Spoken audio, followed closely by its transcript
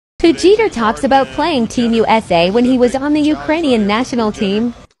Jeter talks about playing Team USA when he was on the Ukrainian national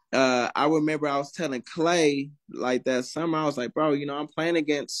team. I remember I was telling Clay like that summer, I was like, bro, I'm playing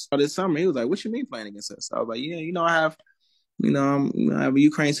against this summer. He was like, what you mean playing against us? I was like, yeah, I have a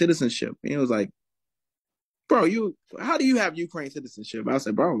Ukraine citizenship. And he was like, bro, how do you have Ukraine citizenship? I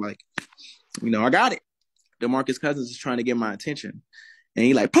said, bro, like, I got it. DeMarcus Cousins is trying to get my attention. And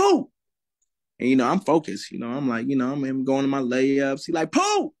he like, Pooh. And, I'm focused. I'm like, I'm going to my layups. He like,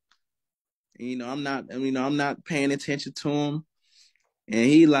 Pooh. And, I'm not paying attention to him. And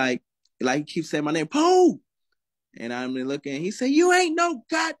he he keeps saying my name, Pooh. And I'm looking, he said, you ain't no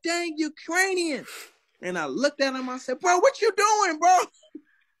goddamn Ukrainian. And I looked at him, I said, bro, what you doing, bro?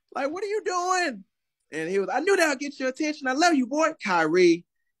 Like, what are you doing? And he was, I knew that'll get your attention. I love you, boy. Kyrie,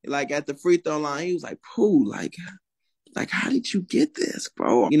 at the free throw line, he was like, Pooh, like, how did you get this,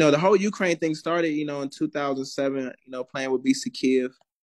 bro? The whole Ukraine thing started, in 2007, playing with BC Kiev.